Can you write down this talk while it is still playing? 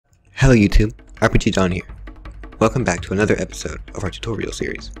Hello YouTube, RPGdon here. Welcome back to another episode of our tutorial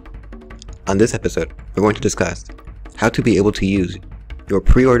series. On this episode, we're going to discuss how to be able to use your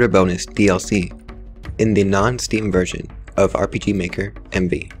pre-order bonus DLC in the non-Steam version of RPG Maker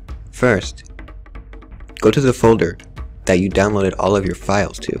MV. First, go to the folder that you downloaded all of your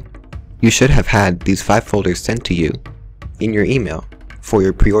files to. You should have had these 5 folders sent to you in your email for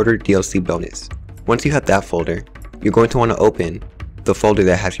your pre-order DLC bonus. Once you have that folder, you're going to want to open the folder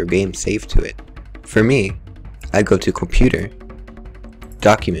that has your game saved to it. For me, I go to Computer,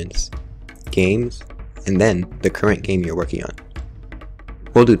 Documents, Games, and then the current game you're working on.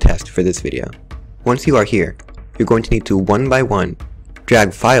 We'll do test for this video. Once you are here, you're going to need to one by one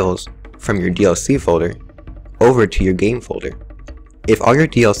drag files from your DLC folder over to your game folder. If all your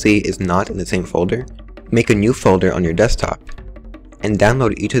DLC is not in the same folder, make a new folder on your desktop and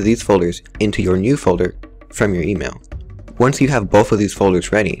download each of these folders into your new folder from your email. Once you have both of these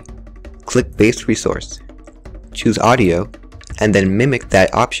folders ready, click Base Resource, choose Audio, and then mimic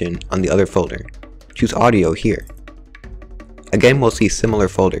that option on the other folder. Choose Audio here. Again, we'll see similar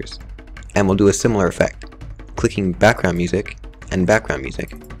folders, and we'll do a similar effect, clicking Background Music and Background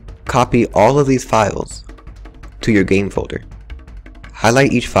Music. Copy all of these files to your game folder.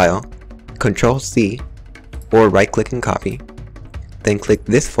 Highlight each file, Ctrl-C, or right-click and copy, then click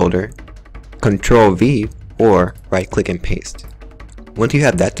this folder, Ctrl-V, or right-click and paste. Once you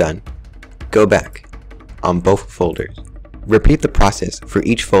have that done, go back on both folders. Repeat the process for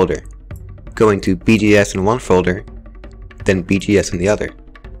each folder, going to BGS in one folder, then BGS in the other,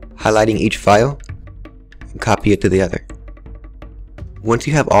 highlighting each file, and copy it to the other. Once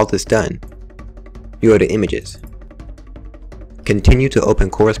you have all this done, you go to Images. Continue to open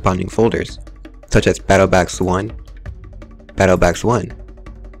corresponding folders, such as Battlebags 1, Battlebags 1,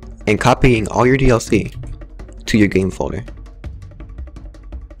 and copying all your DLC to your game folder.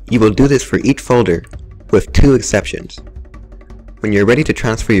 You will do this for each folder with 2 exceptions. When you're ready to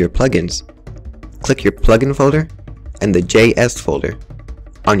transfer your plugins, click your plugin folder and the JS folder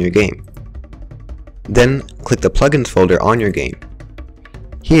on your game. Then click the plugins folder on your game.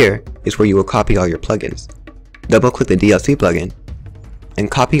 Here is where you will copy all your plugins. Double click the DLC plugin and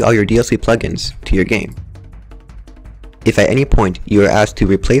copy all your DLC plugins to your game. If at any point you are asked to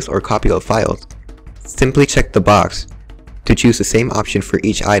replace or copy all files, simply check the box to choose the same option for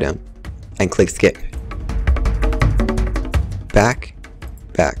each item and click Skip. Back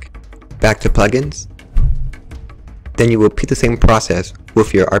to plugins. Then you will repeat the same process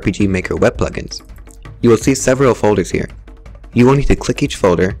with your RPG Maker web plugins. You will see several folders here. You will need to click each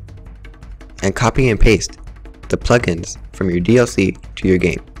folder and copy and paste the plugins from your DLC to your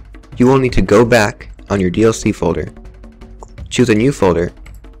game. You will need to go back on your DLC folder, choose a new folder,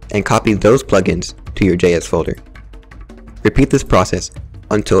 and copy those plugins to your JS folder. Repeat this process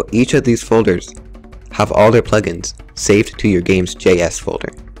until each of these folders have all their plugins saved to your game's JS folder.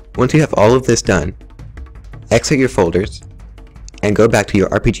 Once you have all of this done, exit your folders and go back to your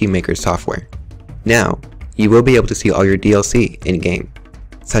RPG Maker software. Now, you will be able to see all your DLC in-game,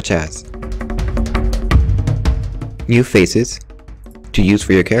 such as new faces to use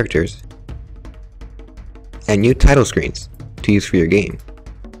for your characters, and new title screens to use for your game.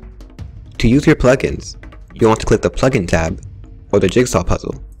 To use your plugins, you'll want to click the Plugin tab or the Jigsaw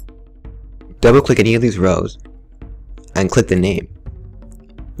puzzle. Double-click any of these rows and click the name.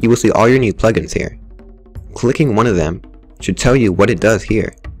 You will see all your new plugins here. Clicking one of them should tell you what it does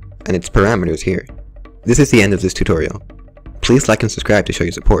here and its parameters here. This is the end of this tutorial. Please like and subscribe to show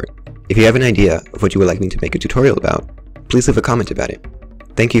your support. If you have an idea of what you would like me to make a tutorial about, please leave a comment about it.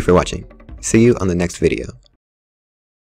 Thank you for watching. See you on the next video.